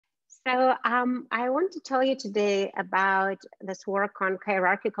So I want to tell you today about this work on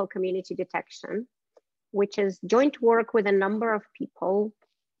hierarchical community detection, which is joint work with a number of people.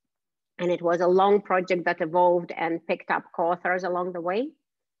 And it was a long project that evolved and picked up co-authors along the way.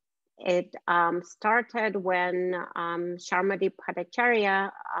 It started when Sharmadeep Bhattacharya,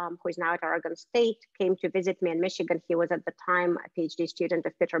 who is now at Oregon State, came to visit me in Michigan. He was at the time a PhD student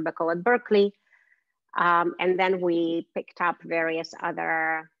of Peter Bickle at Berkeley. And then we picked up various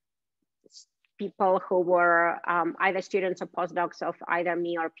other people who were either students or postdocs of either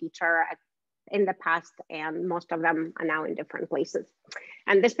me or Peter in the past, and most of them are now in different places.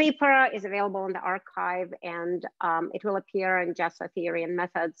 And this paper is available in the archive, and it will appear in JASA Theory and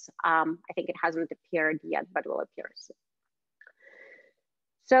Methods. I think it hasn't appeared yet, but will appear soon.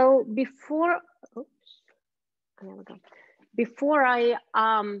 So before I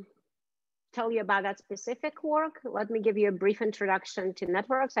tell you about that specific work, let me give you a brief introduction to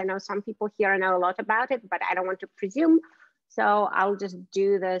networks. I know some people here know a lot about it, but I don't want to presume. So I'll just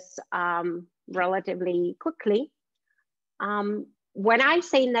do this relatively quickly. When I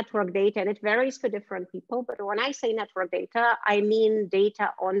say network data, and it varies for different people, but when I say network data, I mean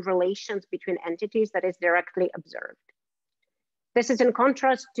data on relations between entities that is directly observed. This is in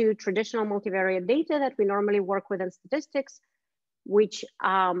contrast to traditional multivariate data that we normally work with in statistics, which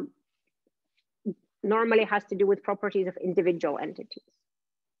normally has to do with properties of individual entities,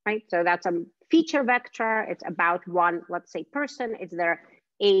 right? So that's a feature vector. It's about one, let's say, person. It's their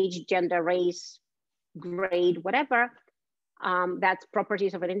age, gender, race, grade, whatever. That's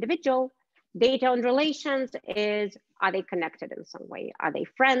properties of an individual. Data on relations is, are they connected in some way? Are they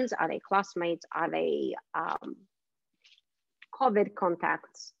friends? Are they classmates? Are they COVID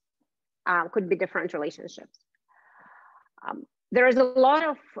contacts? Could be different relationships. There is a lot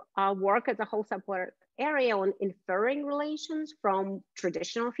of work as a whole separate area on inferring relations from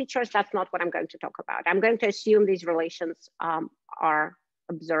traditional features. That's not what I'm going to talk about. I'm going to assume these relations are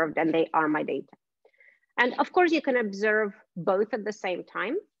observed and they are my data. And of course, you can observe both at the same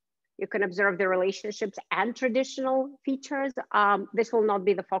time. You can observe the relationships and traditional features. This will not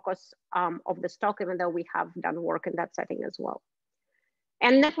be the focus of this talk, even though we have done work in that setting as well.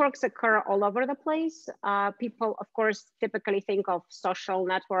 And networks occur all over the place. People, of course, typically think of social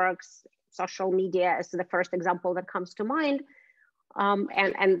networks, social media as the first example that comes to mind.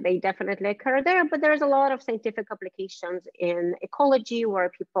 And they definitely occur there, but there's a lot of scientific applications in ecology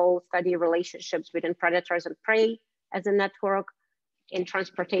where people study relationships between predators and prey as a network. In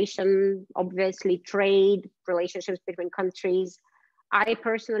transportation, obviously trade, relationships between countries. I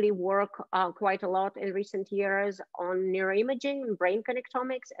personally work quite a lot in recent years on neuroimaging and brain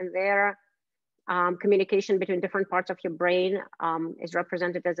connectomics, and their communication between different parts of your brain is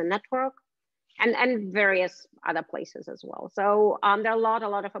represented as a network, and various other places as well. So there are a lot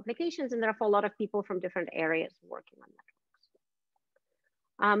of applications, and therefore a lot of people from different areas working on networks.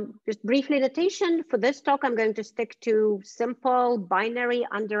 Just briefly notation for this talk, I'm going to stick to simple binary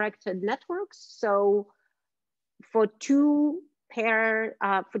undirected networks. So for two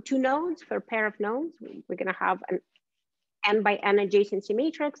nodes, for a pair of nodes, we're going to have an n by n adjacency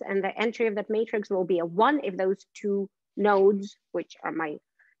matrix, and the entry of that matrix will be a 1 if those two nodes, which are my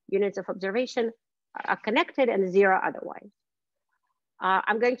units of observation, are connected, and 0 otherwise.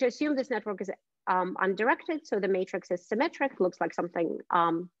 I'm going to assume this network is undirected, so the matrix is symmetric, looks like something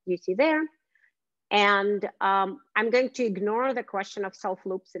you see there. And I'm going to ignore the question of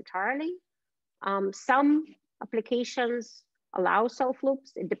self-loops entirely. Some applications allow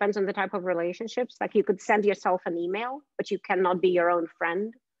self-loops. It depends on the type of relationships. Like you could send yourself an email, but you cannot be your own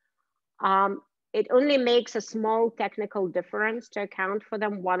friend. It only makes a small technical difference to account for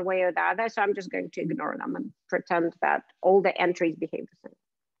them one way or the other. So I'm just going to ignore them and pretend that all the entries behave the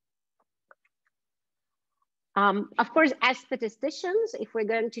same. Of course, as statisticians, if we're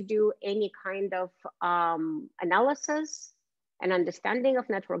going to do any kind of analysis and understanding of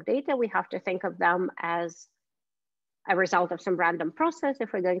network data, we have to think of them as a result of some random process.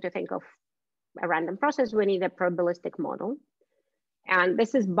 If we're going to think of a random process, we need a probabilistic model. And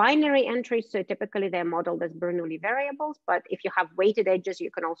this is binary entries, so typically they're modeled as Bernoulli variables, but if you have weighted edges, you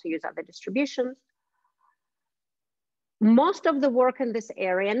can also use other distributions. Most of the work in this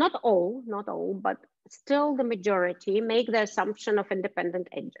area, not all, but still the majority, make the assumption of independent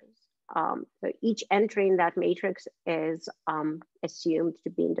edges. So each entry in that matrix is assumed to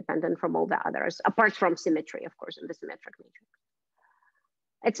be independent from all the others, apart from symmetry, of course, in the symmetric matrix.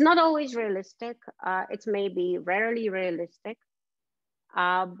 It's not always realistic. It's maybe rarely realistic,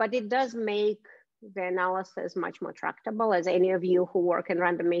 but it does make the analysis much more tractable, as any of you who work in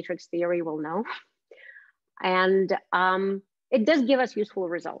random matrix theory will know. And it does give us useful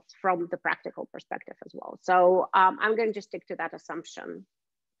results from the practical perspective as well. So I'm going to stick to that assumption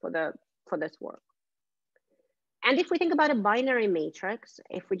for this work. And if we think about a binary matrix,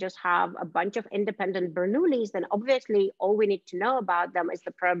 if we just have a bunch of independent Bernoullis, then obviously all we need to know about them is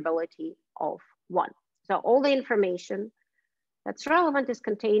the probability of 1. So all the information that's relevant is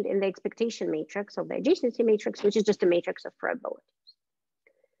contained in the expectation matrix of the adjacency matrix, which is just a matrix of probabilities.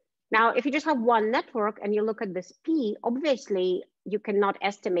 Now, if you just have one network and you look at this P, obviously you cannot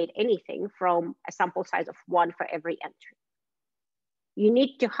estimate anything from a sample size of 1 for every entry. You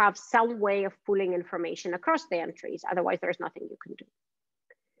need to have some way of pulling information across the entries, otherwise there's nothing you can do.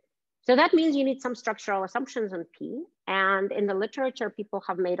 So that means you need some structural assumptions on P, and in the literature, people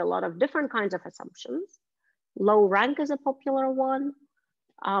have made a lot of different kinds of assumptions. Low rank is a popular one,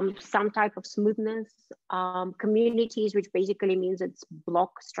 some type of smoothness, communities, which basically means it's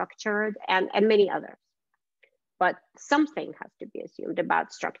block structured, and many others. But something has to be assumed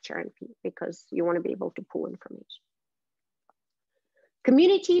about structure in P because you want to be able to pull information.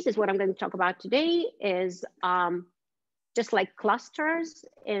 Communities is what I'm going to talk about today, is just like clusters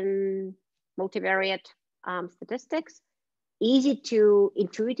in multivariate statistics, easy to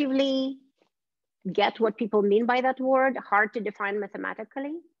intuitively get what people mean by that word, hard to define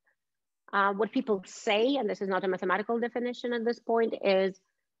mathematically. What people say, and this is not a mathematical definition at this point, is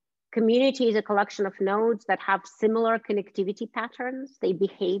community is a collection of nodes that have similar connectivity patterns. They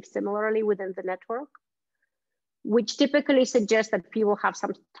behave similarly within the network, which typically suggests that people have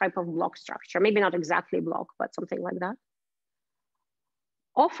some type of block structure, maybe not exactly block, but something like that.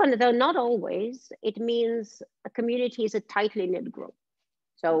 Often, though not always, it means a community is a tightly knit group.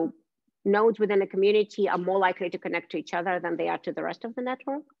 So nodes within a community are more likely to connect to each other than they are to the rest of the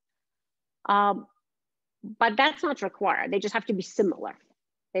network. But that's not required. They just have to be similar.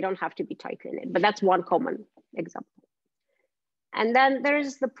 They don't have to be tightly knit, but that's one common example. And then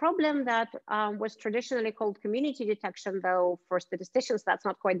there's the problem that was traditionally called community detection, though for statisticians, that's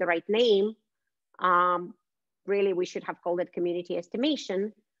not quite the right name. Really, we should have called it community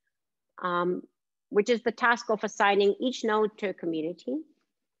estimation, which is the task of assigning each node to a community.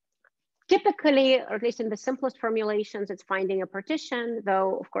 Typically, or at least in the simplest formulations, it's finding a partition,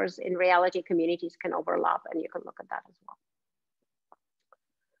 though of course, in reality, communities can overlap, and you can look at that as well.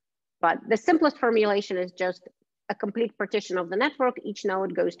 But the simplest formulation is just a complete partition of the network. Each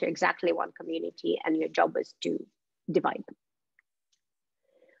node goes to exactly one community, and your job is to divide them.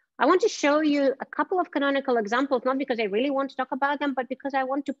 I want to show you a couple of canonical examples, not because I really want to talk about them, but because I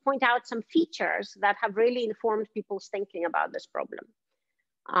want to point out some features that have really informed people's thinking about this problem.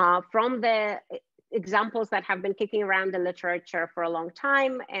 From the examples that have been kicking around the literature for a long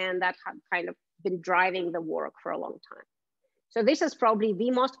time and that have kind of been driving the work for a long time. So this is probably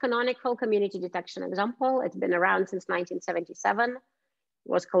the most canonical community detection example. It's been around since 1977. It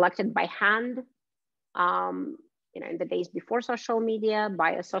was collected by hand, in the days before social media,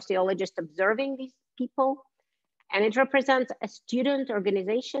 by a sociologist observing these people. And it represents a student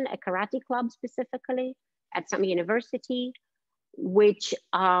organization, a karate club specifically, at some university, which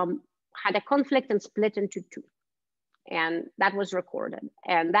had a conflict and split into two. And that was recorded.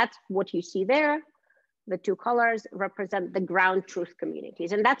 And that's what you see there. The two colors represent the ground truth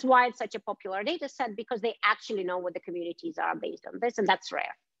communities. And that's why it's such a popular data set, because they actually know what the communities are based on this, and that's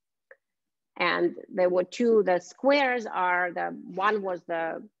rare. And there were two, the squares are, one was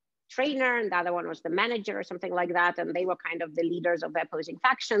the trainer and the other one was the manager or something like that. And they were kind of the leaders of the opposing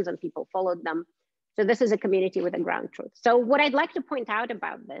factions and people followed them. So this is a community with a ground truth. So what I'd like to point out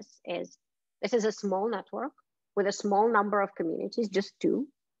about this is a small network with a small number of communities, just two.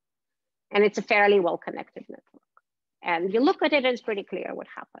 And it's a fairly well-connected network. And you look at it and it's pretty clear what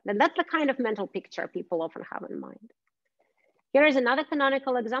happened. And that's the kind of mental picture people often have in mind. Here is another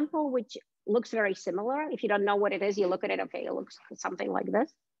canonical example, which looks very similar. If you don't know what it is, you look at it, okay, it looks something like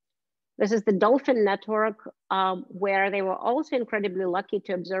this. This is the dolphin network where they were also incredibly lucky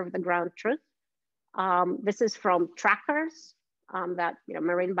to observe the ground truth. This is from trackers that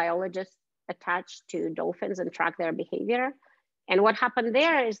marine biologists attach to dolphins and track their behavior. And what happened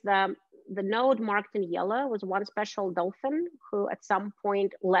there is the node marked in yellow was one special dolphin who at some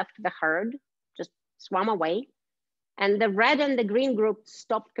point left the herd, just swam away. And the red and the green group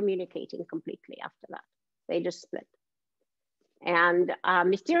stopped communicating completely after that. They just split. And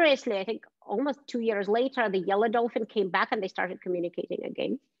mysteriously, I think almost 2 years later, the yellow dolphin came back and they started communicating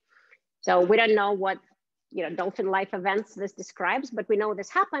again. So we don't know what dolphin life events this describes, but we know this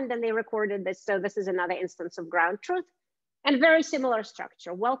happened and they recorded this. So this is another instance of ground truth and very similar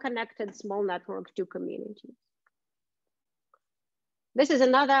structure, well-connected small network to communities. This is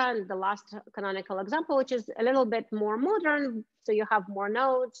another, the last canonical example, which is a little bit more modern. So you have more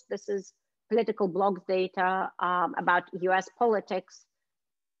nodes. This is political blogs data about US politics.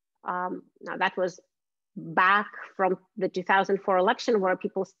 Now that was back from the 2004 election, where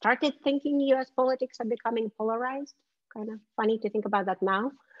people started thinking US politics are becoming polarized. Kind of funny to think about that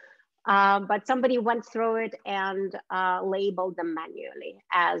now. But somebody went through it and labeled them manually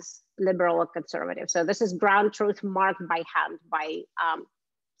as liberal or conservative. So this is ground truth marked by hand by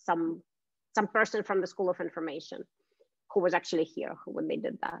some person from the School of Information who was actually here when they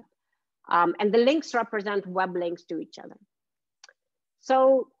did that. And the links represent web links to each other.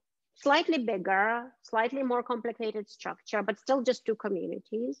 So slightly bigger, slightly more complicated structure, but still just two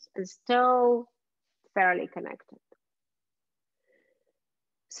communities and still fairly connected.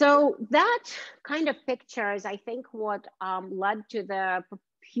 So that kind of pictures, I think, what led to the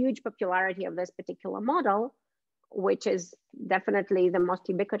huge popularity of this particular model, which is definitely the most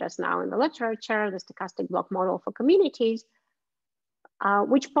ubiquitous now in the literature, the stochastic block model for communities,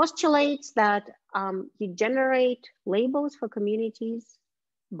 which postulates that you generate labels for communities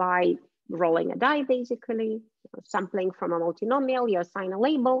by rolling a die, basically, sampling from a multinomial, you assign a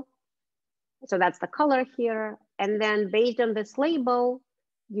label. So that's the color here. And then based on this label,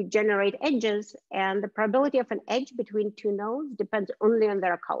 you generate edges, and the probability of an edge between two nodes depends only on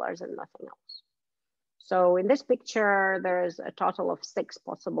their colors and nothing else. So in this picture, there's a total of 6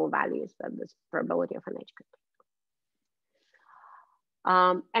 possible values that this probability of an edge could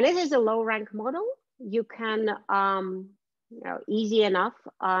take. And it is a low rank model. You can, easy enough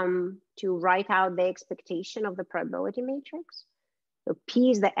to write out the expectation of the probability matrix. So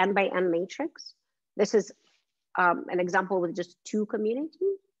P is the n by n matrix. This is an example with just 2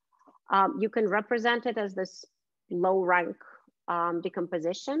 communities. You can represent it as this low rank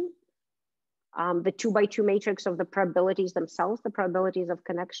decomposition. The 2 by 2 matrix of the probabilities themselves, the probabilities of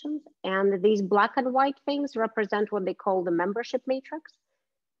connections. And these black and white things represent what they call the membership matrix,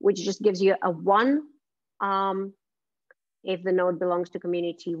 which just gives you a 1 if the node belongs to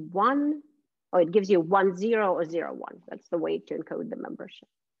community 1, or it gives you 1, 0 or 0, 1. That's the way to encode the membership.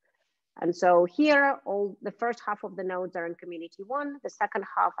 And so here, the first half of the nodes are in community 1, the second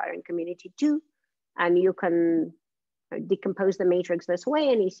half are in community 2, and you can decompose the matrix this way,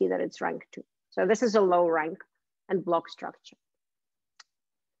 and you see that it's rank 2. So this is a low rank and block structure.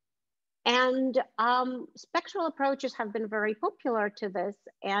 And spectral approaches have been very popular to this,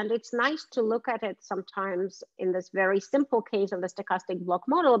 and it's nice to look at it sometimes in this very simple case of the stochastic block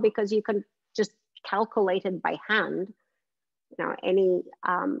model, because you can just calculate it by hand. Any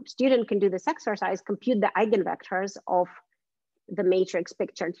student can do this exercise, compute the eigenvectors of the matrix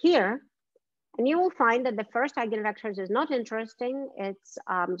pictured here, and you will find that the first eigenvectors is not interesting. It's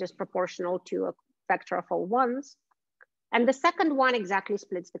just proportional to a vector of all ones. And the second one exactly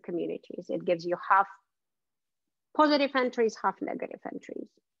splits the communities. It gives you half positive entries, half negative entries,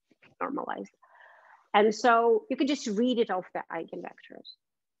 normalized. And so you can just read it off the eigenvectors.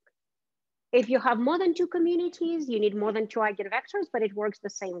 If you have more than 2 communities, you need more than 2 eigenvectors, but it works the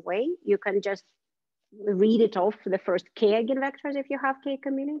same way. You can just read it off the first k eigenvectors if you have k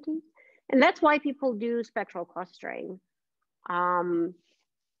communities. And that's why people do spectral clustering,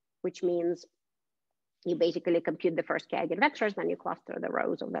 which means you basically compute the first k eigenvectors, then you cluster the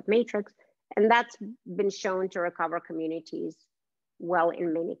rows of that matrix. And that's been shown to recover communities well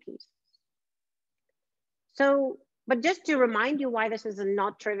in many cases. So, but just to remind you why this is a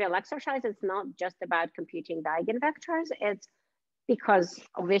not trivial exercise, it's not just about computing the eigenvectors, it's because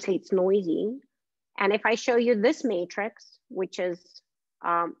obviously it's noisy. And if I show you this matrix, which is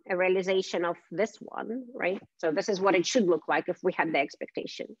a realization of this one, right? So this is what it should look like if we had the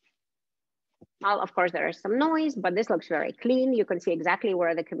expectation. Well, of course, there is some noise, but this looks very clean. You can see exactly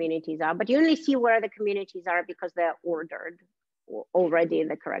where the communities are, but you only see where the communities are because they're ordered already in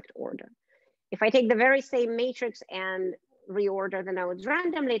the correct order. If I take the very same matrix and reorder the nodes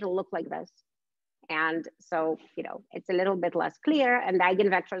randomly, it'll look like this. And so, it's a little bit less clear, and the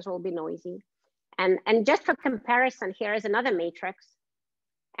eigenvectors will be noisy. And just for comparison, here is another matrix.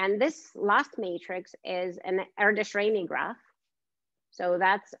 And this last matrix is an Erdős-Rényi graph. So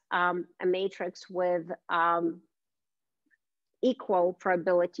that's a matrix with equal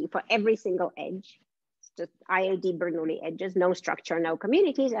probability for every single edge. It's just IID Bernoulli edges, no structure, no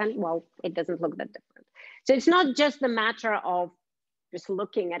communities, and well, it doesn't look that different. So it's not just the matter of just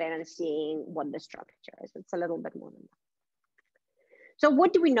looking at it and seeing what the structure is. It's a little bit more than that. So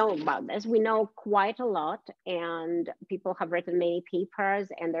what do we know about this? We know quite a lot, and people have written many papers,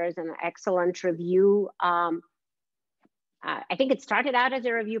 and there's an excellent review. I think it started out as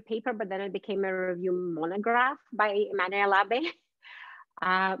a review paper, but then it became a review monograph by Emmanuel Abbé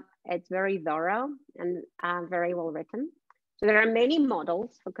It's very thorough and very well written. So there are many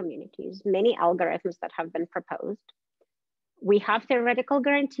models for communities, many algorithms that have been proposed. We have theoretical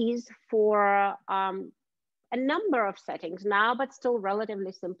guarantees for a number of settings now, but still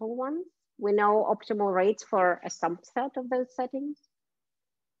relatively simple ones. We know optimal rates for a subset of those settings.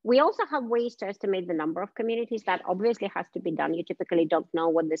 We also have ways to estimate the number of communities. That obviously has to be done. You typically don't know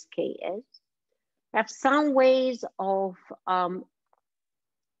what this K is. We have some ways of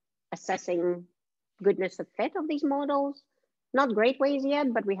assessing goodness of fit of these models. Not great ways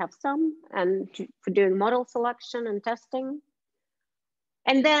yet, but we have some, and for doing model selection and testing.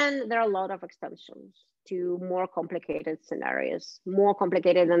 And then there are a lot of extensions to more complicated scenarios, more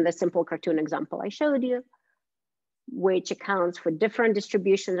complicated than the simple cartoon example I showed you, which accounts for different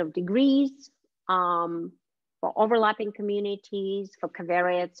distributions of degrees, for overlapping communities, for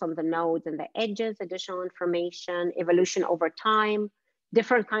covariates on the nodes and the edges, additional information, evolution over time,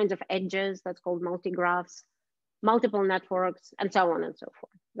 different kinds of edges, that's called multigraphs, multiple networks, and so on and so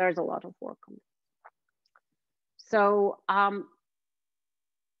forth. There's a lot of work on it. So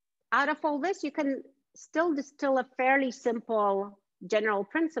out of all this, you can still distill a fairly simple general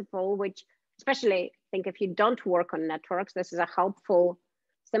principle, which especially I think if you don't work on networks, this is a helpful,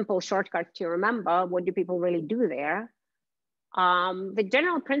 simple shortcut to remember. What do people really do there? The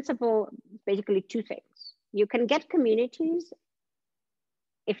general principle is basically two things. You can get communities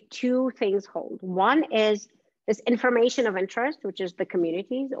if two things hold. One is this information of interest, which is the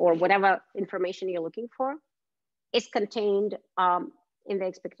communities or whatever information you're looking for, is contained in the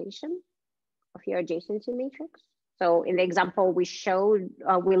expectation of your adjacency matrix. So in the example we showed,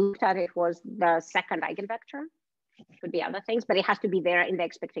 we looked at, it was the second eigenvector. It could be other things, but it has to be there in the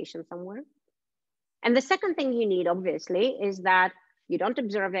expectation somewhere. And the second thing you need, obviously, is that you don't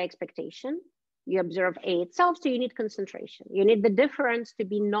observe the expectation, you observe A itself, so you need concentration. You need the difference to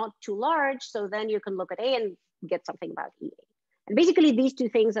be not too large, so then you can look at A and get something about EA. And basically these two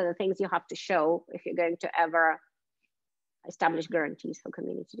things are the things you have to show if you're going to ever establish guarantees for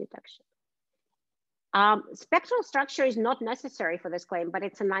community detection. Spectral structure is not necessary for this claim, but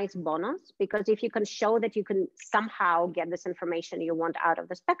it's a nice bonus, because if you can show that you can somehow get this information you want out of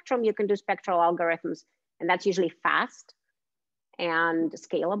the spectrum, you can do spectral algorithms, and that's usually fast and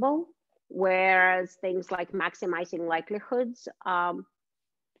scalable. Whereas things like maximizing likelihoods,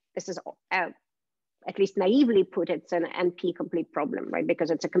 this is at least naively put, it's an NP complete problem, right?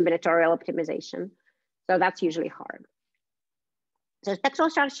 Because it's a combinatorial optimization. So that's usually hard. So spectral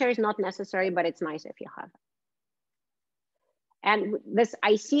structure is not necessary, but it's nice if you have it. And this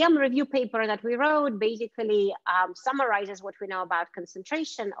ICM review paper that we wrote basically summarizes what we know about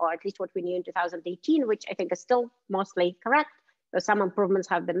concentration, or at least what we knew in 2018, which I think is still mostly correct, though some improvements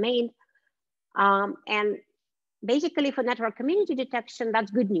have been made. And basically for network community detection, that's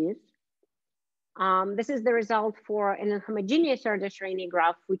good news. This is the result for an inhomogeneous Erdős-Rényi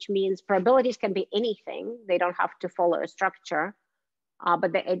graph, which means probabilities can be anything. They don't have to follow a structure,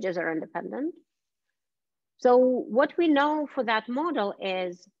 but the edges are independent. So what we know for that model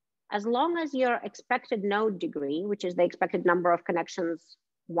is, as long as your expected node degree, which is the expected number of connections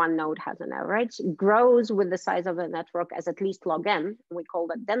one node has on average, grows with the size of the network as at least log n, we call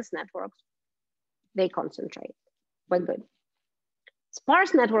that dense networks, they concentrate. We're good.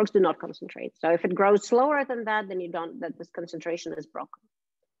 Sparse networks do not concentrate. So if it grows slower than that, then this concentration is broken.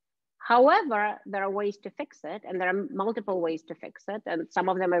 However, there are ways to fix it, and there are multiple ways to fix it. And some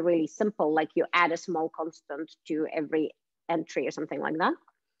of them are really simple, like you add a small constant to every entry or something like that.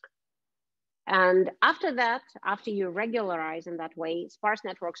 And after that, after you regularize in that way, sparse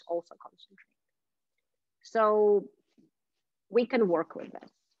networks also concentrate. So we can work with this.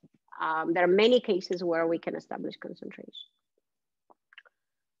 There are many cases where we can establish concentration.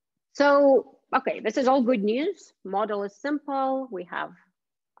 So, okay, this is all good news. Model is simple. We have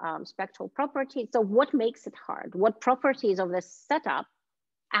spectral properties. So what makes it hard? What properties of this setup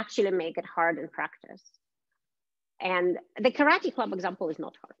actually make it hard in practice? And the Karate Club example is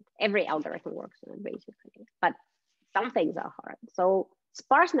not hard. Every algorithm works in it basically, but some things are hard. So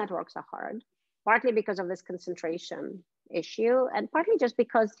sparse networks are hard, partly because of this concentration issue, and partly just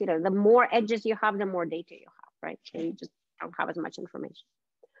because, you know, the more edges you have, the more data you have, right? So you just don't have as much information.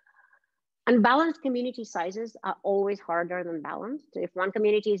 Unbalanced community sizes are always harder than balanced. If one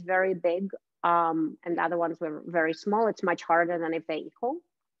community is very big and the other ones were very small, it's much harder than if they're equal.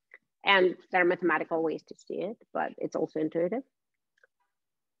 And there are mathematical ways to see it, but it's also intuitive.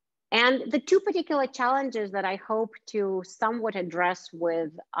 And the two particular challenges that I hope to somewhat address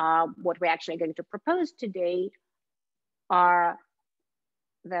with what we're actually going to propose today are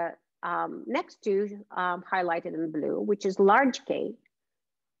the next two highlighted in blue, which is large K.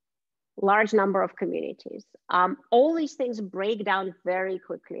 large number of communities. All these things break down very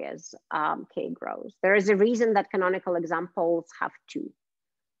quickly as K grows. There is a reason that canonical examples have 2.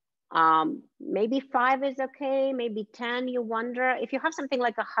 Maybe 5 is okay, maybe 10, you wonder. If you have something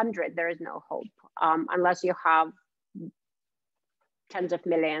like 100, there is no hope, unless you have tens of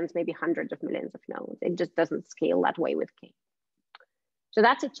millions, maybe hundreds of millions of nodes. It just doesn't scale that way with K. So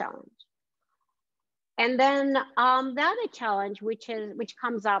that's a challenge. And then the other challenge, which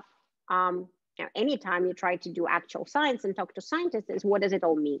comes up anytime you try to do actual science and talk to scientists, is what does it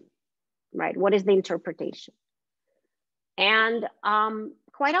all mean, right? What is the interpretation? And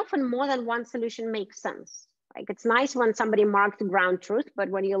quite often more than one solution makes sense. Like, it's nice when somebody marked ground truth, but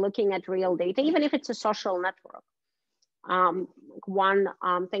when you're looking at real data, even if it's a social network, one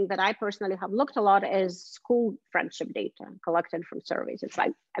thing that I personally have looked a lot is school friendship data collected from surveys. It's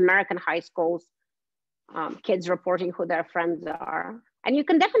like American high schools, kids reporting who their friends are. And you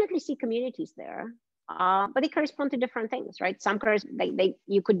can definitely see communities there, but they correspond to different things, right? Some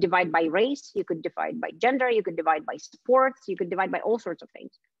you could divide by race, you could divide by gender, you could divide by sports, you could divide by all sorts of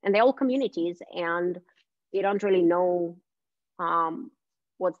things. And they're all communities, and you don't really know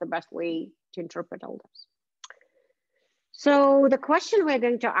what's the best way to interpret all this. So the question we're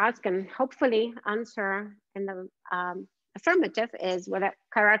going to ask and hopefully answer in the affirmative is whether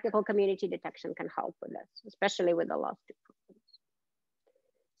hierarchical community detection can help with this, especially with the last 2 problems.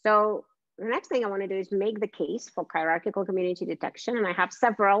 So the next thing I want to do is make the case for hierarchical community detection, and I have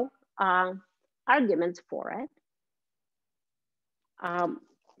several arguments for it.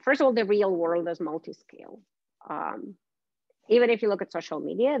 First of all, the real world is multi-scale. Even if you look at social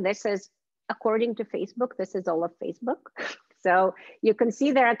media, this is, according to Facebook, this is all of Facebook. So you can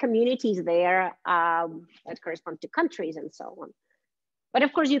see there are communities there that correspond to countries and so on. But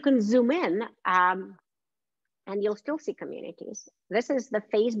of course, you can zoom in and you'll still see communities. This is the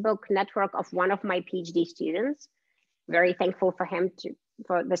Facebook network of one of my PhD students. Very thankful for him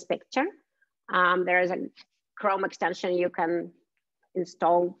for this picture. There is a Chrome extension you can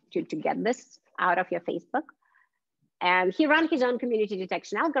install to get this out of your Facebook. And he ran his own community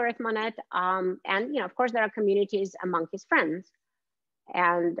detection algorithm on it. And of course, there are communities among his friends.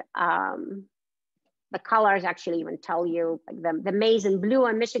 And the colors actually even tell you, like the maize and blue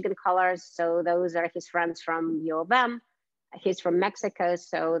are Michigan colors. So those are his friends from U of M. He's from Mexico.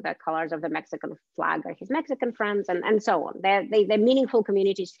 So the colors of the Mexican flag are his Mexican friends, and so on. They're meaningful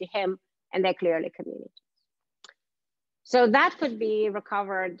communities to him, and they're clearly communities. So that could be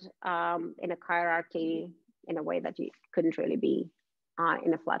recovered in a hierarchy in a way that you couldn't really be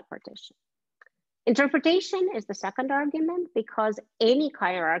in a flat partition. Interpretation is the second argument, because any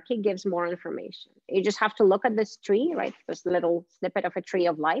hierarchy gives more information. You just have to look at this tree, right? This little snippet of a tree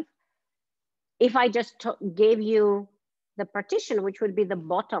of life. If I just gave you the partition, which would be the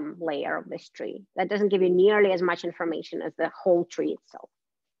bottom layer of this tree, that doesn't give you nearly as much information as the whole tree itself.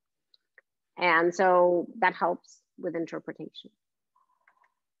 And so that helps with interpretation.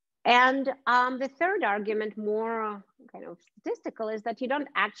 And the third argument, more kind of statistical, is that you don't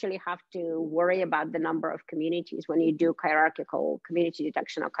actually have to worry about the number of communities when you do hierarchical community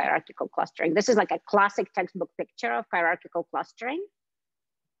detection or hierarchical clustering. This is like a classic textbook picture of hierarchical clustering.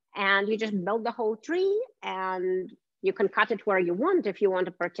 And you just build the whole tree, and you can cut it where you want if you want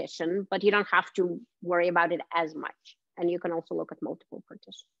a partition, but you don't have to worry about it as much. And you can also look at multiple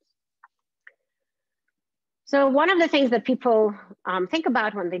partitions. So one of the things that people think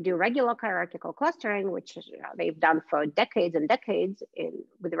about when they do regular hierarchical clustering, which they've done for decades and decades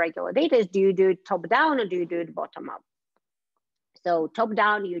with regular data, is do you do it top down or do you do it bottom up? So top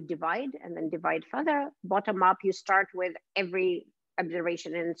down, you divide and then divide further. Bottom up, you start with every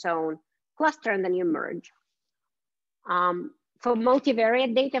observation in its own cluster and then you merge. For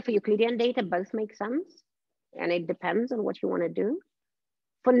multivariate data, for Euclidean data, both make sense. And it depends on what you want to do.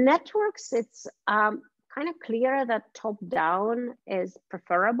 For networks, it's kind of clear that top down is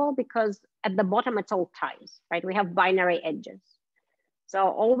preferable, because at the bottom, it's all ties, right? We have binary edges. So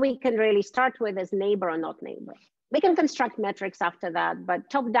all we can really start with is neighbor or not neighbor. We can construct metrics after that, but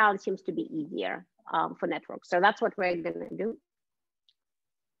top down seems to be easier for networks. So that's what we're gonna do.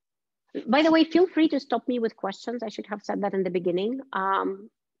 By the way, feel free to stop me with questions. I should have said that in the beginning. At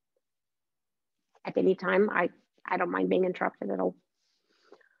any time, I don't mind being interrupted at all.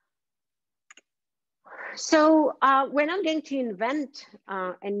 So we're not going to invent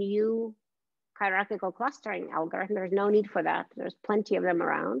a new hierarchical clustering algorithm. There's no need for that. There's plenty of them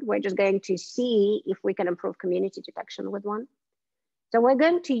around. We're just going to see if we can improve community detection with one. So we're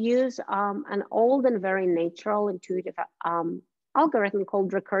going to use an old and very natural, intuitive algorithm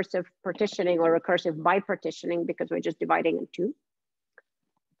called recursive partitioning or recursive bipartitioning, because we're just dividing in two.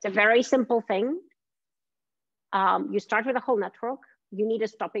 It's a very simple thing. You start with a whole network. You need a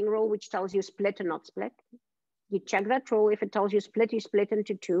stopping rule, which tells you split and not split. You check that rule. If it tells you split, you split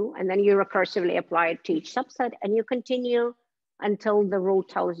into two, and then you recursively apply it to each subset, and you continue until the rule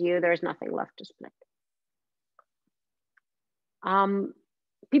tells you there's nothing left to split.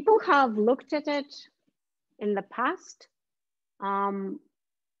 People have looked at it in the past and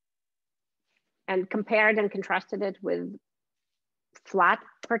compared and contrasted it with flat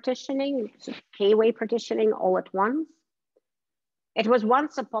partitioning, so k-way partitioning all at once. It was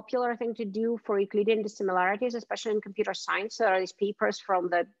once a popular thing to do for Euclidean dissimilarities, especially in computer science. There are these papers from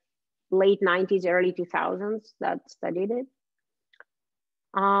the late 90s, early 2000s that studied it.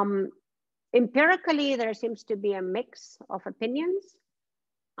 Empirically, there seems to be a mix of opinions.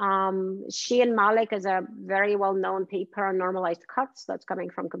 She and Malik is a very well-known paper on normalized cuts that's coming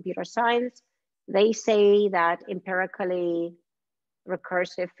from computer science. They say that empirically,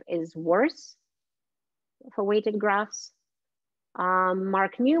 recursive is worse for weighted graphs.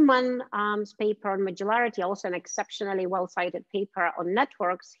 Mark Newman's paper on modularity, also an exceptionally well-cited paper on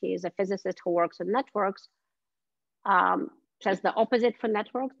networks. He is a physicist who works on networks. Says the opposite for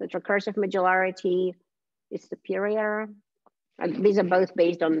networks, that recursive modularity is superior. And these are both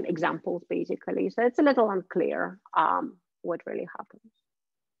based on examples, basically. So it's a little unclear what really happens.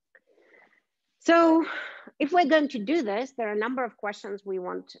 So if we're going to do this, there are a number of questions we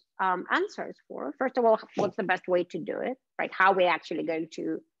want answers for. First of all, what's the best way to do it, right? How are we actually going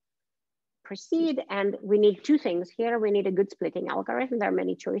to proceed? And we need two things here. We need a good splitting algorithm. There are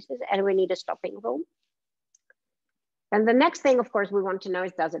many choices, and we need a stopping rule. And the next thing, of course, we want to know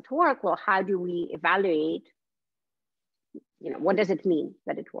is, does it work? Well, how do we evaluate, what does it mean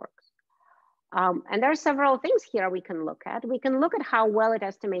that it works? And there are several things here we can look at. We can look at how well it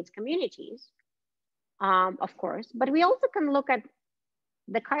estimates communities, of course, but we also can look at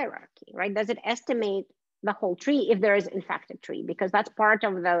the hierarchy, right? Does it estimate the whole tree if there is in fact a tree? Because that's part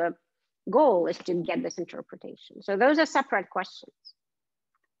of the goal, is to get this interpretation. So those are separate questions.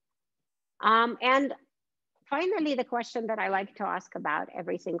 And finally, the question that I like to ask about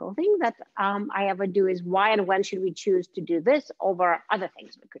every single thing that I ever do is, why and when should we choose to do this over other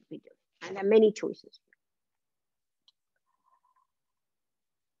things we could be doing? And there are many choices.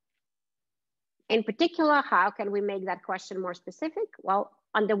 In particular, how can we make that question more specific? Well,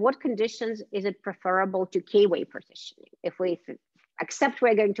 under what conditions is it preferable to k-way partitioning? If we accept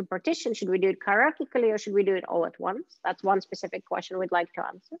we're going to partition, should we do it hierarchically or should we do it all at once? That's one specific question we'd like to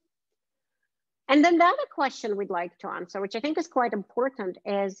answer. And then the other question we'd like to answer, which I think is quite important,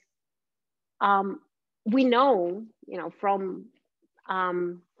 is we know, from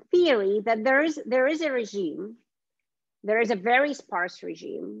theory that there is a regime, there is a very sparse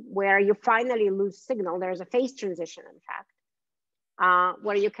regime where you finally lose signal. There's a phase transition, in fact,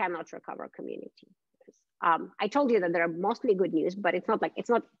 where you cannot recover community. I told you that there are mostly good news, but it's not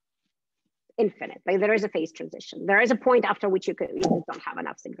infinite. Like, there is a phase transition. There is a point after which you don't have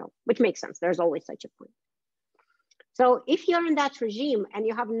enough signal, which makes sense. There's always such a point. So if you're in that regime and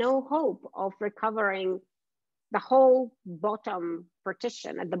you have no hope of recovering the whole bottom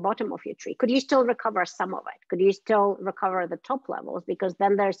partition at the bottom of your tree, could you still recover some of it? Could you still recover the top levels? Because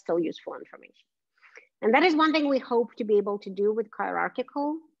then there's still useful information. And that is one thing we hope to be able to do with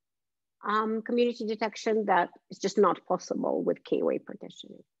hierarchical community detection that is just not possible with k-way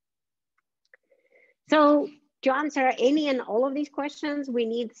partitioning. So to answer any and all of these questions, we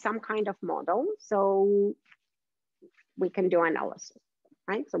need some kind of model so we can do analysis,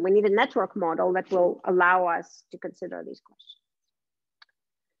 right? So we need a network model that will allow us to consider these questions.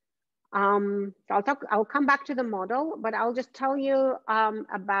 So I'll come back to the model, but I'll just tell you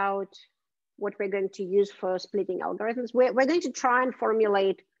about what we're going to use for splitting algorithms. We're going to try and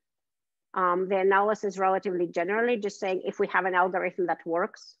formulate the analysis relatively generally, just saying if we have an algorithm that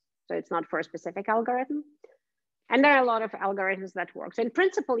works. So it's not for a specific algorithm. And there are a lot of algorithms that work. So in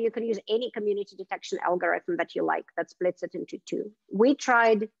principle, you can use any community detection algorithm that you like that splits it into two. We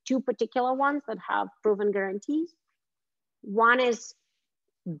tried two particular ones that have proven guarantees. One is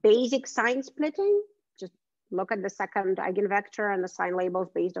basic sign splitting. Just look at the second eigenvector and the sign labels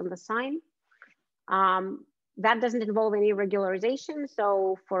based on the sign. That doesn't involve any regularization.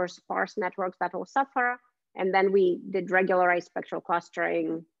 So for sparse networks, that will suffer. And then we did regularized spectral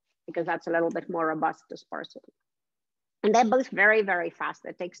clustering, because that's a little bit more robust to sparsity. And they're both very, very fast.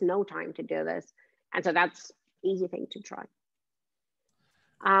 It takes no time to do this. And so that's easy thing to try.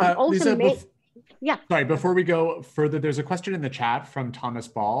 Lisa, yeah. Sorry, before we go further, there's a question in the chat from Thomas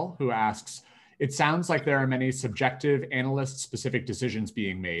Ball who asks, It sounds like there are many subjective analyst-specific decisions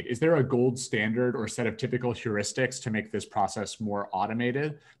being made. Is there a gold standard or set of typical heuristics to make this process more automated?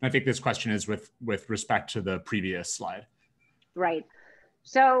 And I think this question is with respect to the previous slide. Right.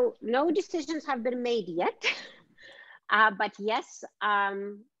 So no decisions have been made yet. But yes,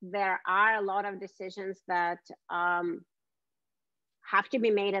 there are a lot of decisions that have to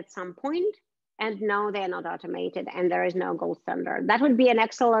be made at some point, and no, they're not automated, and there is no gold standard. That would be an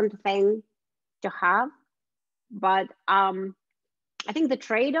excellent thing to have, but I think the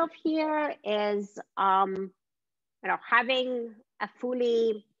trade-off here is having a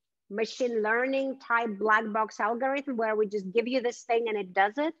fully machine learning type black box algorithm where we just give you this thing and it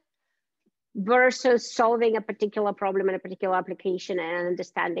does it, versus solving a particular problem in a particular application and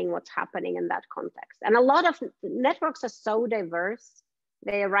understanding what's happening in that context. And a lot of networks are so diverse,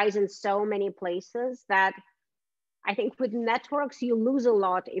 they arise in so many places that I think with networks, you lose a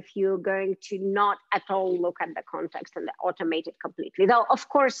lot if you're going to not at all look at the context and automate it completely. Though, of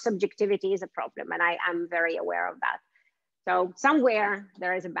course, subjectivity is a problem, and I'm very aware of that. So somewhere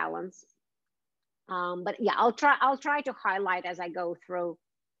there is a balance. But yeah, I'll try to highlight as I go through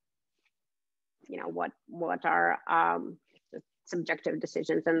what are subjective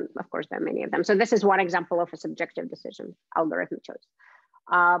decisions, and of course there are many of them. So this is one example of a subjective decision, algorithm choice.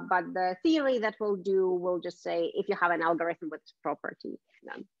 But the theory that we'll do will just say, if you have an algorithm with property,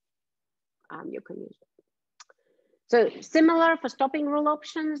 then you can use it. So similar for stopping rule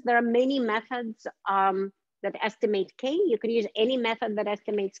options, there are many methods that estimate K. You can use any method that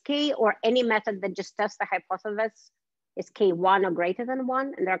estimates K, or any method that just tests the hypothesis is K1 or greater than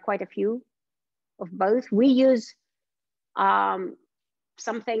 1, and there are quite a few of both. We use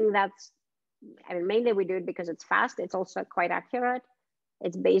something that's, mainly we do it because it's fast. It's also quite accurate.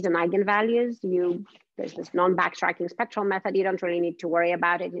 It's based on eigenvalues. There's this non-backtracking spectral method. You don't really need to worry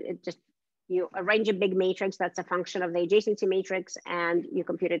about it. It just, you arrange a big matrix that's a function of the adjacency matrix, and you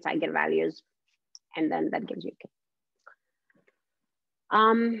compute its eigenvalues, and then that gives you K.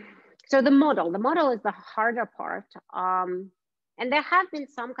 So the model is the harder part. And there have been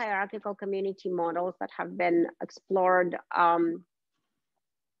some hierarchical community models that have been explored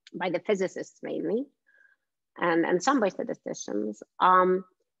by the physicists mainly, and some by statisticians. And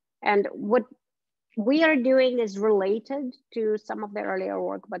what we are doing is related to some of the earlier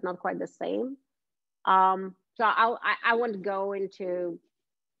work, but not quite the same. So I won't go into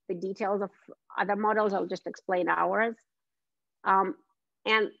the details of other models. I'll just explain ours. And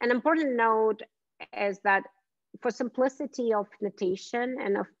an important note is that for simplicity of notation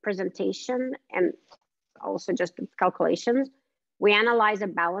and of presentation, and also just calculations, we analyze a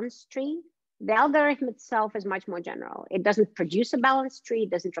balance tree. The algorithm itself is much more general. It doesn't produce a balance tree. It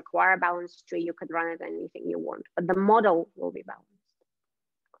doesn't require a balance tree. You could run it on anything you want, but the model will be balanced.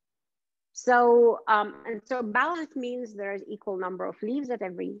 So, and so balance means there's equal number of leaves at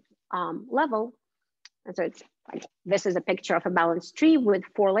every level. And so it's like, this is a picture of a balanced tree with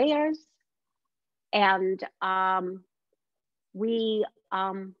 4 layers. And we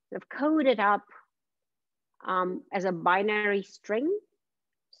have coded up as a binary string.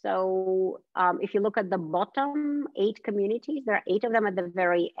 So if you look at the bottom 8 communities, there are 8 of them at the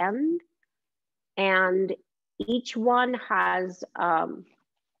very end. And each one has a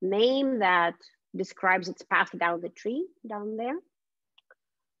name that describes its path down the tree down there.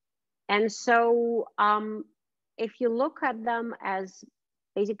 And so if you look at them as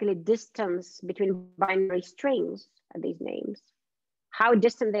basically distance between binary strings, these names, how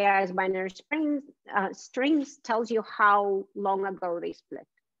distant they are as binary strings tells you how long ago they split,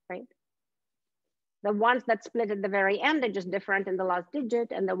 right? The ones that split at the very end are just different in the last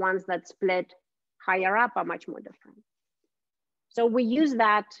digit, and the ones that split higher up are much more different. So we use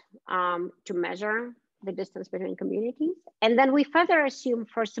that to measure the distance between communities. And then we further assume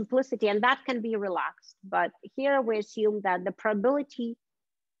for simplicity, and that can be relaxed, but here we assume that the probability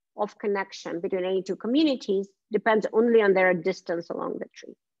of connection between any 2 communities depends only on their distance along the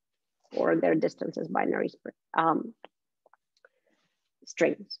tree, or their distance as binary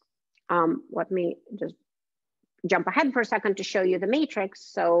strings. Let me just jump ahead for a second to show you the matrix.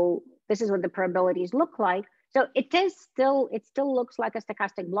 So this is what the probabilities look like. So it still looks like a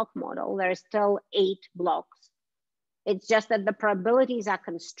stochastic block model. There is still 8 blocks. It's just that the probabilities are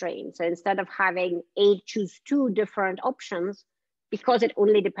constrained. So instead of having 8 choose 2 different options, because it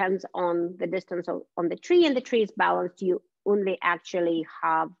only depends on the distance on the tree, and the tree is balanced, you only actually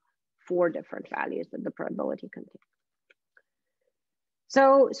have 4 different values that the probability can take.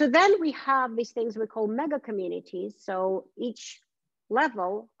 So then we have these things we call mega communities. So each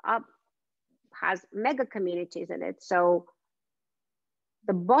level up has mega communities in it. So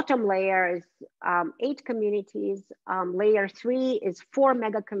The bottom layer is 8 communities. Layer 3 is 4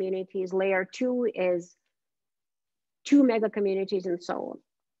 mega communities. Layer 2 is 2 mega communities, and so on.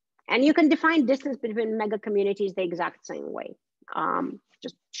 And you can define distance between mega communities the exact same way,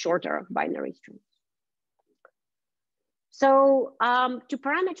 just shorter binary strings. So to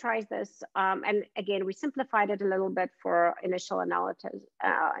parameterize this, and again, we simplified it a little bit for initial analysis.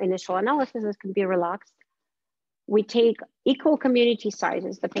 This can be relaxed. We take equal community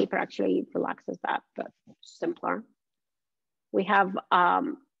sizes. The paper actually relaxes that, but simpler. We have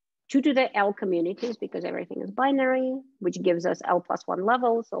 2 to the L communities because everything is binary, which gives us L+1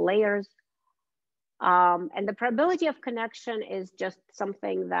 levels, so layers. And the probability of connection is just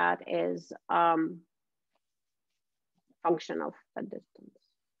something that is function of the distance.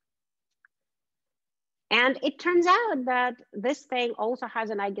 And it turns out that this thing also has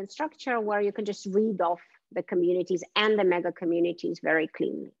an eigenstructure where you can just read off the communities and the mega communities very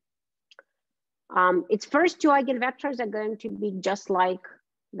cleanly. Its first 2 eigenvectors are going to be just like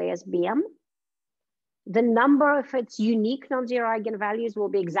the SBM. The number of its unique non-zero eigenvalues will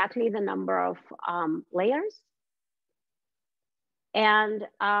be exactly the number of layers. And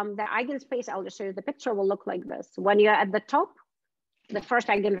the eigenspace, I'll just show you the picture, will look like this. When you're at the top, the first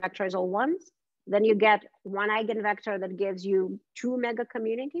eigenvector is all ones. Then you get 1 eigenvector that gives you 2 mega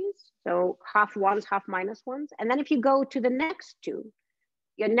communities. So half ones, half minus ones. And then if you go to the next 2,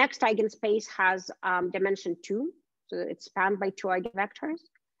 your next eigenspace has dimension 2. So it's spanned by 2 eigenvectors.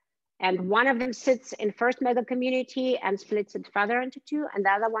 And one of them sits in first mega community and splits it further into 2. And the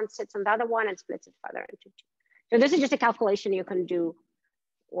other one sits in the other one and splits it further into 2. So this is just a calculation you can do,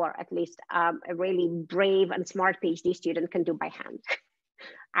 or at least a really brave and smart PhD student can do by hand.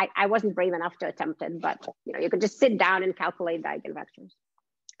 I wasn't brave enough to attempt it, but you can just sit down and calculate the eigenvectors.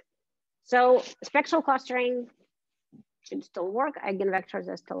 So spectral clustering should still work. Eigenvectors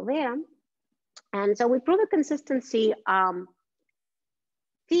are still there. And so we prove a consistency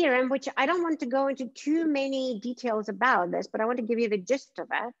theorem, which I don't want to go into too many details about this, but I want to give you the gist of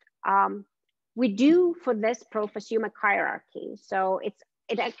it. We do for this proof assume a hierarchy. So it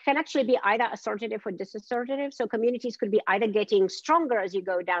can actually be either assortative or disassortative. So communities could be either getting stronger as you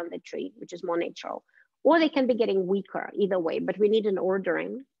go down the tree, which is more natural, or they can be getting weaker, either way, but we need an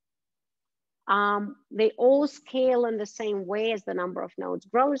ordering. They all scale in the same way as the number of nodes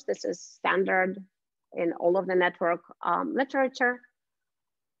grows. This is standard in all of the network literature.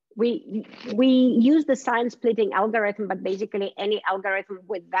 We use the sign splitting algorithm, but basically any algorithm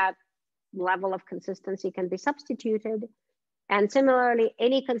with that level of consistency can be substituted. And similarly,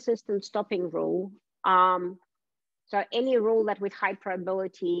 any consistent stopping rule. So any rule that with high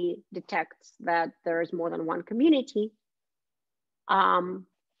probability detects that there is more than one community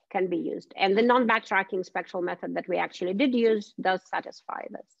can be used. And the non-backtracking spectral method that we actually did use does satisfy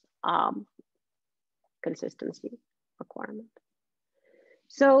this consistency requirement.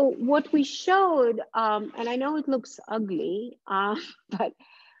 So what we showed, and I know it looks ugly, but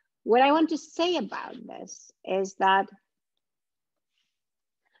what I want to say about this is that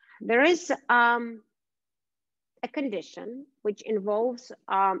there is a condition which involves,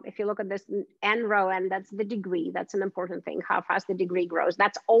 if you look at this n rho n, that's the degree, that's an important thing, how fast the degree grows.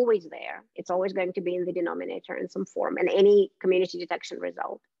 That's always there. It's always going to be in the denominator in some form in any community detection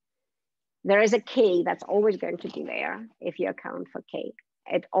result. There is a k that's always going to be there if you account for k.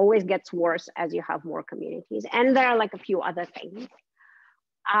 It always gets worse as you have more communities. And there are like a few other things.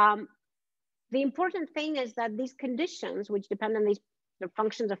 The important thing is that these conditions, which depend on the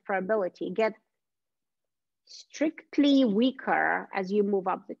functions of probability, get strictly weaker as you move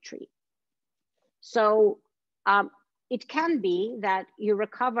up the tree. So it can be that you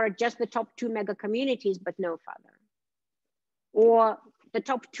recover just the top 2 mega communities, but no further. Or the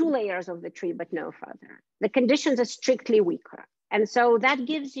top 2 layers of the tree, but no further. The conditions are strictly weaker. And so that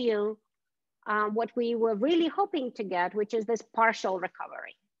gives you what we were really hoping to get, which is this partial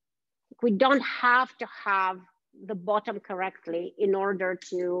recovery. We don't have to have the bottom correctly in order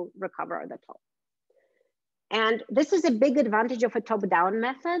to recover the top. And this is a big advantage of a top-down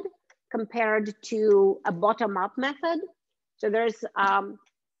method compared to a bottom-up method. So there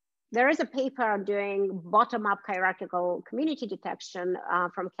is a paper doing bottom-up hierarchical community detection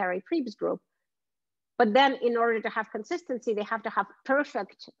from Carrie Preeb's group. But then in order to have consistency, they have to have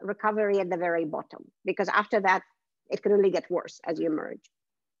perfect recovery at the very bottom, because after that, it can only get worse as you merge.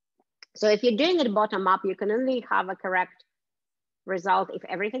 So if you're doing it bottom up, you can only have a correct result if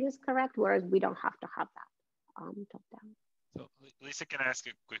everything is correct, whereas we don't have to have that top down. So Lisa, can I ask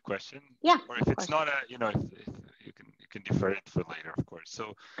a quick question? Yeah. Or if it's not a, if you can defer it for later, of course.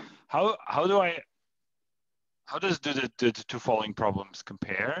 So how how does the two following problems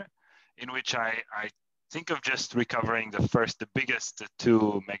compare, in which I think of just recovering the biggest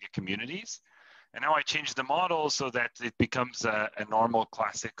two mega communities. And now I change the model so that it becomes a normal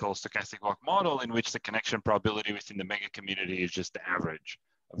classical stochastic walk model in which the connection probability within the mega community is just the average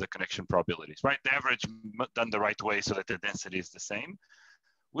of the connection probabilities, right? The average done the right way so that the density is the same.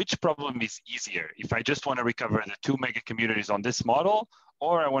 Which problem is easier? If I just want to recover the two mega communities on this model,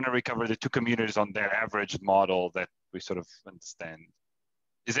 or I want to recover the two communities on their average model that we sort of understand?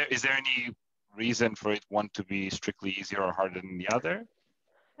 Is there any reason for one to be strictly easier or harder than the other?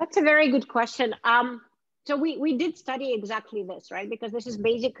 That's a very good question. So we did study exactly this, right? Because this is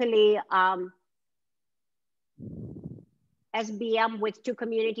basically SBM with two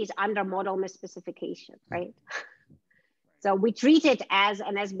communities under model misspecification, right? So we treat it as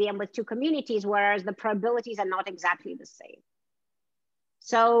an SBM with two communities, whereas the probabilities are not exactly the same.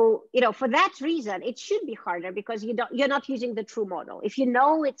 So, for that reason, it should be harder because you're not using the true model. If you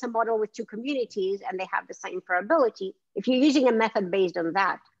know it's a model with two communities and they have the same probability, if you're using a method based on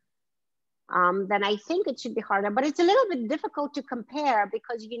that, then I think it should be harder. But it's a little bit difficult to compare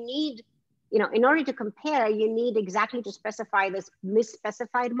because you need, in order to compare, you need exactly to specify this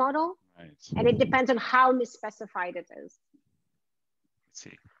misspecified model. Right. And it depends on how misspecified it is. Let's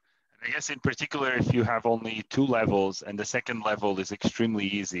see. I guess in particular, if you have only two levels and the second level is extremely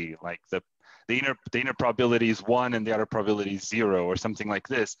easy, like the inner probability is 1 and the outer probability is 0 or something like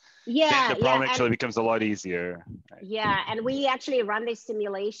this, then the problem actually becomes a lot easier. Right? Yeah, and we actually run these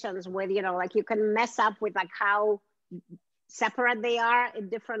simulations with, like you can mess up with like how separate they are in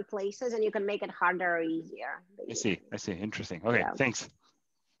different places and you can make it harder or easier. Basically. I see, interesting. Okay, yeah. Thanks.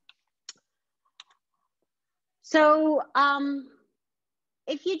 So,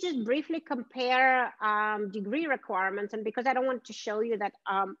 if you just briefly compare degree requirements, and because I don't want to show you that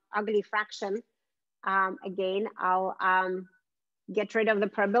ugly fraction, again, I'll get rid of the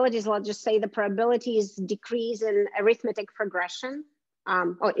probabilities. I'll just say the probabilities decrease in arithmetic progression,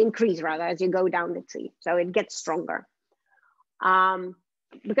 or increase rather, as you go down the tree. So it gets stronger.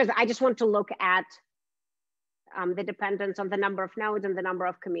 Because I just want to look at the dependence on the number of nodes and the number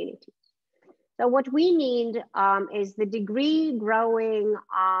of communities. So what we need is the degree growing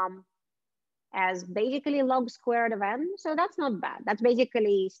as basically log squared of n. So that's not bad. That's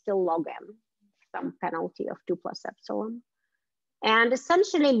basically still log n, some penalty of 2 plus epsilon. And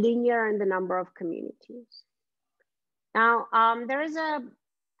essentially linear in the number of communities. Now, there is a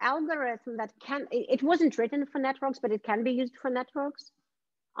algorithm that it wasn't written for networks, but it can be used for networks.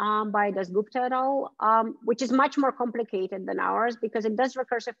 By Dasgupta et al., which is much more complicated than ours because it does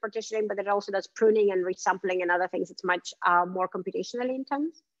recursive partitioning, but it also does pruning and resampling and other things. It's much more computationally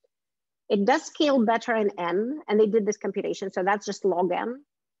intense. It does scale better in n, and they did this computation, so that's just log n,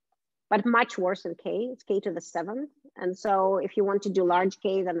 but much worse in k. It's k to the 7th, and so if you want to do large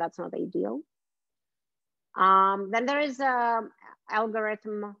k, then that's not ideal. Then there is an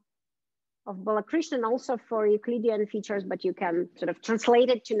algorithm of Balakrishnan also for Euclidean features, but you can sort of translate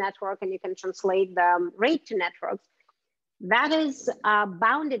it to network and you can translate the rate to networks. That is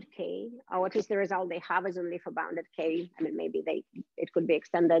bounded k, or at least the result they have is only for bounded k. I mean, maybe it could be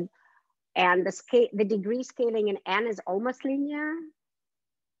extended. And the degree scaling in n is almost linear.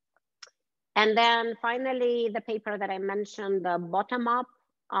 And then finally, the paper that I mentioned, the bottom-up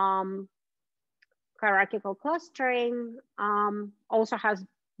hierarchical clustering also has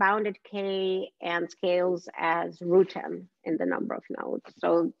bounded k and scales as root n in the number of nodes.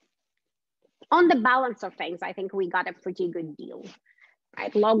 So on the balance of things, I think we got a pretty good deal,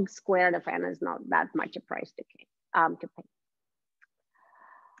 right? Log squared of n is not that much a price to pay.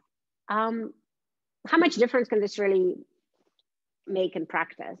 How much difference can this really make in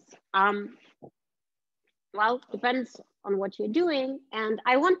practice? Well, depends on what you're doing. And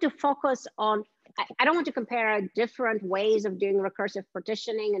I want to focus on, I don't want to compare different ways of doing recursive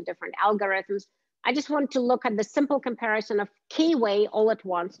partitioning and different algorithms. I just want to look at the simple comparison of k-way all at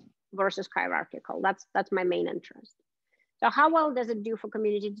once versus hierarchical. That's my main interest. So how well does it do for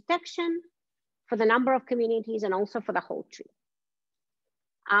community detection, for the number of communities, and also for the whole tree?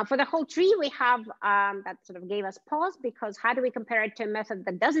 For the whole tree, we have, that sort of gave us pause because how do we compare it to a method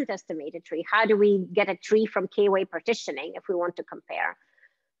that doesn't estimate a tree? How do we get a tree from k-way partitioning if we want to compare?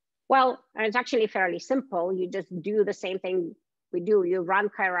 Well, it's actually fairly simple. You just do the same thing we do. You run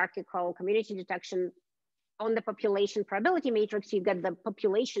hierarchical community detection on the population probability matrix. You get the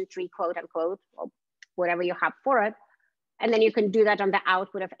population tree, quote unquote, or whatever you have for it. And then you can do that on the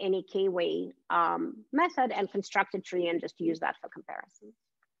output of any k-way method and construct a tree and just use that for comparison.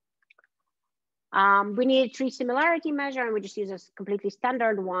 We need a tree similarity measure, and we just use a completely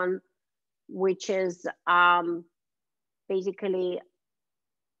standard one. which is basically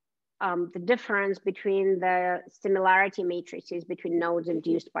the difference between the similarity matrices between nodes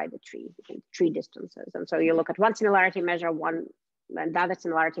induced by the tree distances. And so you look at one similarity measure, and the other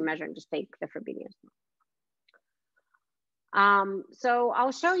similarity measure, and just take the Frobenius. So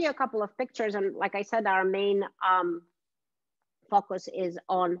I'll show you a couple of pictures. And like I said, our main focus is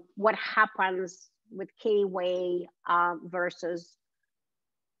on what happens with k-way versus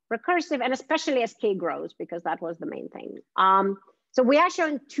recursive, and especially as k grows, because that was the main thing. So we are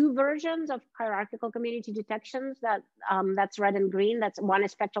showing two versions of hierarchical community detections that's red and green. That's one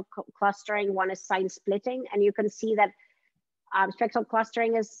is spectral clustering, one is sign splitting. And you can see that spectral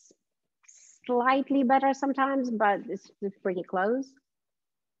clustering is slightly better sometimes, but it's pretty close.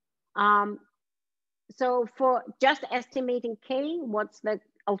 So for just estimating k, what's the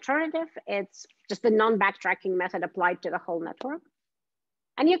alternative? It's just the non-backtracking method applied to the whole network.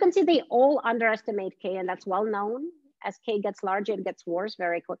 And you can see they all underestimate k, and that's well known. As k gets larger, it gets worse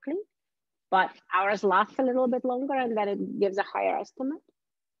very quickly, but ours lasts a little bit longer, and then it gives a higher estimate.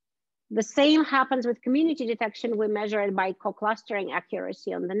 The same happens with community detection. We measure it by co-clustering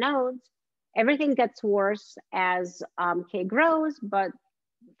accuracy on the nodes. Everything gets worse as k grows, but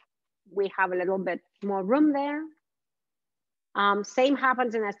we have a little bit more room there. Same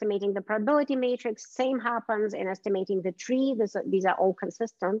happens in estimating the probability matrix. Same happens in estimating the tree. These are all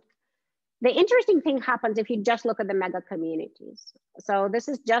consistent. The interesting thing happens if you just look at the mega communities. So this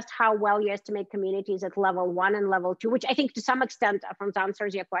is just how well you estimate communities at level 1 and level 2, which I think to some extent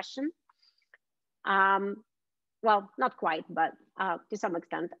answers your question. Well, not quite, but to some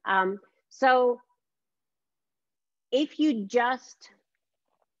extent. So if you just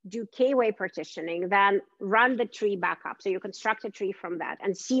do k-way partitioning, then run the tree back up. So you construct a tree from that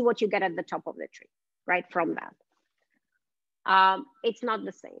and see what you get at the top of the tree, right, from that. It's not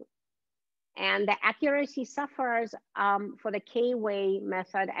the same. And the accuracy suffers for the k-way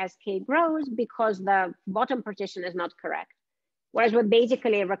method as k grows because the bottom partition is not correct. Whereas we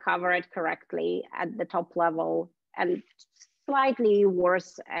basically recover it correctly at the top level and slightly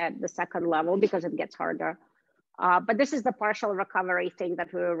worse at the second level because it gets harder. But this is the partial recovery thing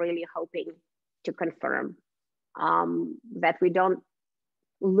that we were really hoping to confirm, that we don't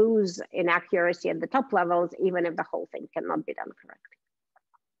lose in accuracy at the top levels, even if the whole thing cannot be done correctly.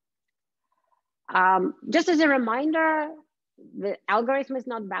 Just as a reminder, the algorithm is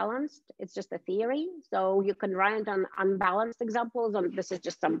not balanced. It's just a theory. So you can run it on unbalanced examples. This is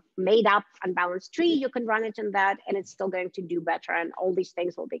just some made up unbalanced tree. You can run it in that and it's still going to do better. And all these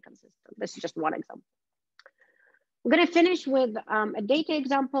things will be consistent. This is just one example. I'm going to finish with a data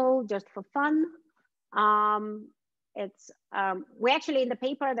example just for fun. We actually in the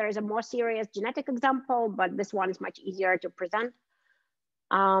paper, there is a more serious genetic example, but this one is much easier to present.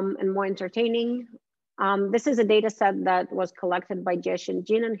 And more entertaining. This is a data set that was collected by Jiaxin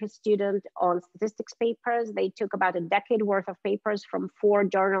Jin and his student on statistics papers. They took about a decade worth of papers from 4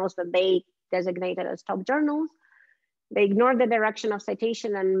 journals that they designated as top journals. They ignored the direction of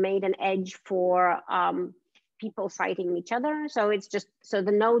citation and made an edge for people citing each other. So it's just, so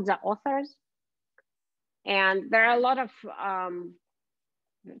the nodes are authors. And there are a lot of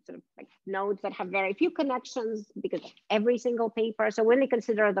sort of like nodes that have very few connections because of every single paper. So when they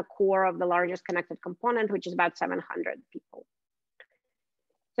consider the core of the largest connected component, which is about 700 people.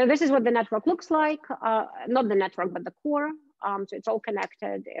 So this is what the network looks like. Not the network, but the core. So it's all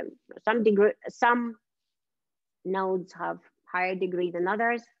connected in some degree. Some nodes have higher degree than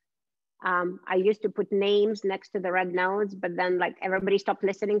others. I used to put names next to the red nodes, but then like everybody stopped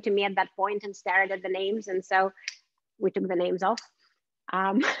listening to me at that point and stared at the names. And so we took the names off.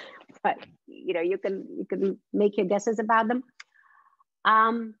 But you know, you can make your guesses about them.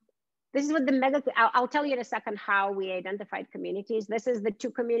 This is what the mega, I'll tell you in a second how we identified communities. This is the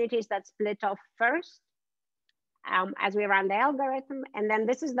 2 communities that split off first as we ran the algorithm. And then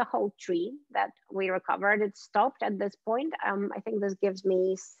this is the whole tree that we recovered. It stopped at this point. I think this gives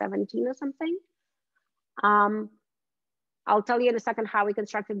me 17 or something. I'll tell you in a second how we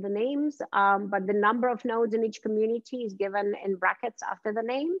constructed the names, but the number of nodes in each community is given in brackets after the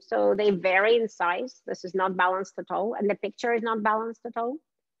name. So they vary in size. This is not balanced at all. And the picture is not balanced at all.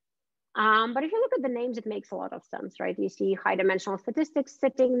 But if you look at the names, it makes a lot of sense, right? You see high dimensional statistics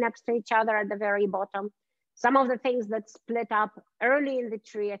sitting next to each other at the very bottom. Some of the things that split up early in the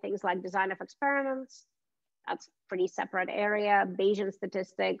tree are things like design of experiments. That's pretty separate area, Bayesian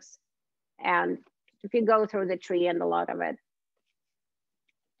statistics. And if you go through the tree, and a lot of it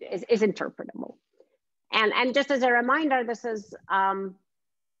is interpretable. And just as a reminder, this is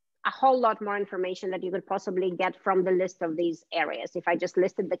a whole lot more information that you could possibly get from the list of these areas. If I just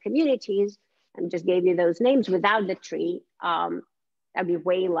listed the communities and just gave you those names without the tree, that'd be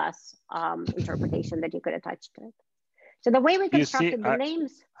way less interpretation that you could attach to it. So the way we constructed the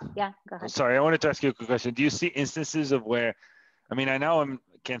names, yeah, go ahead. Sorry, I wanted to ask you a quick question. Do you see instances of where, I mean, I know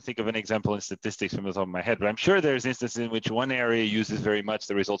can't think of an example in statistics from the top of my head, but I'm sure there's instances in which one area uses very much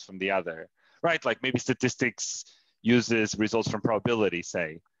the results from the other, right? Like maybe statistics uses results from probability,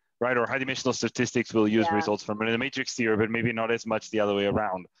 say, right? Or high-dimensional statistics will use results from a matrix theory, but maybe not as much the other way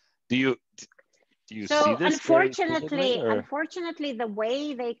around. Do you see this? Unfortunately, the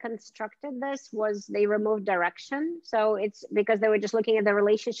way they constructed this was they removed direction. So it's because they were just looking at the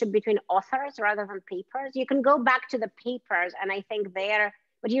relationship between authors rather than papers. You can go back to the papers, and I think there,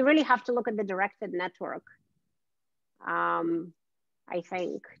 but you really have to look at the directed network. I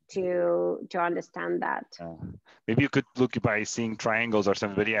think to understand that. Maybe you could look by seeing triangles or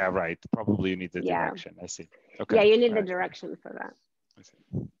something, but yeah, right. Probably you need the direction. I see. Okay. Yeah, you need the direction for that. I see.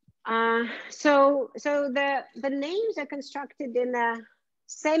 So the names are constructed in a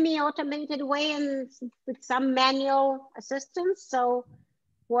semi-automated way and with some manual assistance. So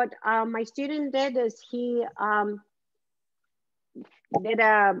what my student did is he did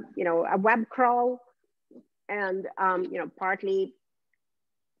a web crawl and partly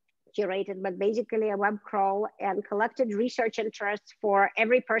curated, but basically a web crawl, and collected research interests for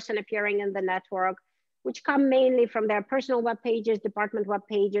every person appearing in the network, which come mainly from their personal web pages, department web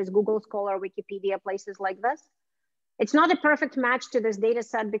pages, Google Scholar, Wikipedia, places like this. It's not a perfect match to this data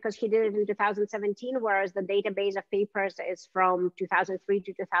set because he did it in 2017, whereas the database of papers is from 2003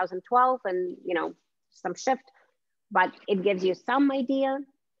 to 2012 and some shift, but it gives you some idea.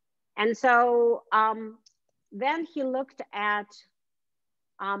 And so then he looked at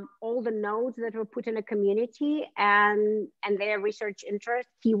all the nodes that were put in a community and their research interest,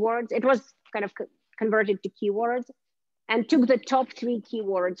 keywords. It was kind of converted to keywords, and took the top 3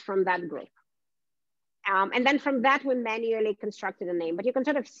 keywords from that group. And then from that, we manually constructed a name. But you can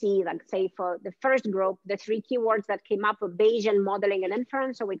sort of see, like, say, for the first group, the 3 keywords that came up were Bayesian modeling and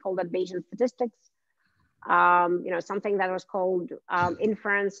inference. So we call that Bayesian statistics. Something that was called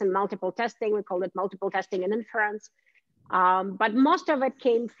inference and multiple testing. We called it multiple testing and inference. But most of it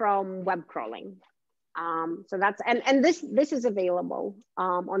came from web crawling. So that's, and this is available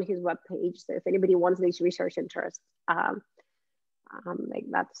on his webpage. So if anybody wants these research interests, like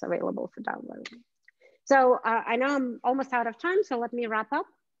that's available for download. So I know I'm almost out of time, so let me wrap up.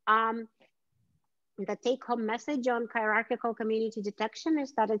 The take-home message on hierarchical community detection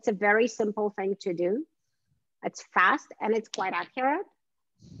is that it's a very simple thing to do. It's fast and it's quite accurate.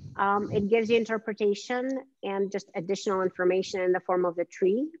 It gives you interpretation and just additional information in the form of the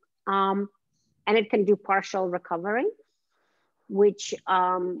tree. And it can do partial recovery, which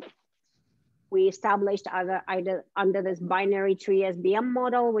we established either under this binary tree SBM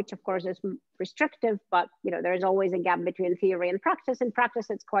model, which of course is restrictive, but there's always a gap between theory and practice. In practice,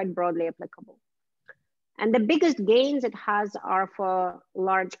 it's quite broadly applicable. And the biggest gains it has are for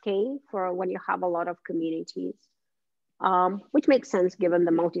large K, for when you have a lot of communities, which makes sense given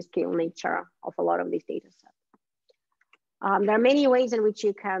the multi-scale nature of a lot of these data sets. There are many ways in which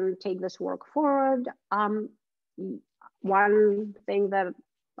you can take this work forward. One thing that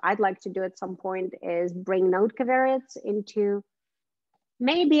I'd like to do at some point is bring node covariates into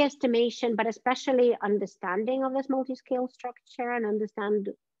maybe estimation, but especially understanding of this multi-scale structure and understand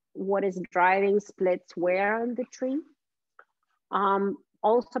what is driving splits where in the tree.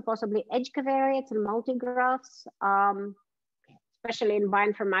 Also possibly edge covariates and multigraphs. Especially in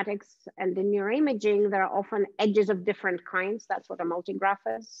bioinformatics and in neuroimaging, there are often edges of different kinds. That's what a multigraph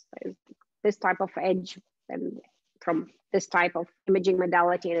is. There's this type of edge and from this type of imaging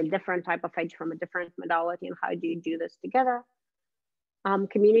modality and a different type of edge from a different modality, and how do you do this together?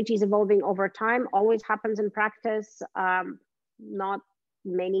 Communities evolving over time always happens in practice. Not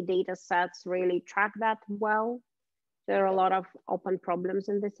many data sets really track that well. There are a lot of open problems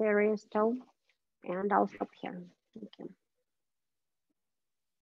in this area still. And I'll stop here. Thank you.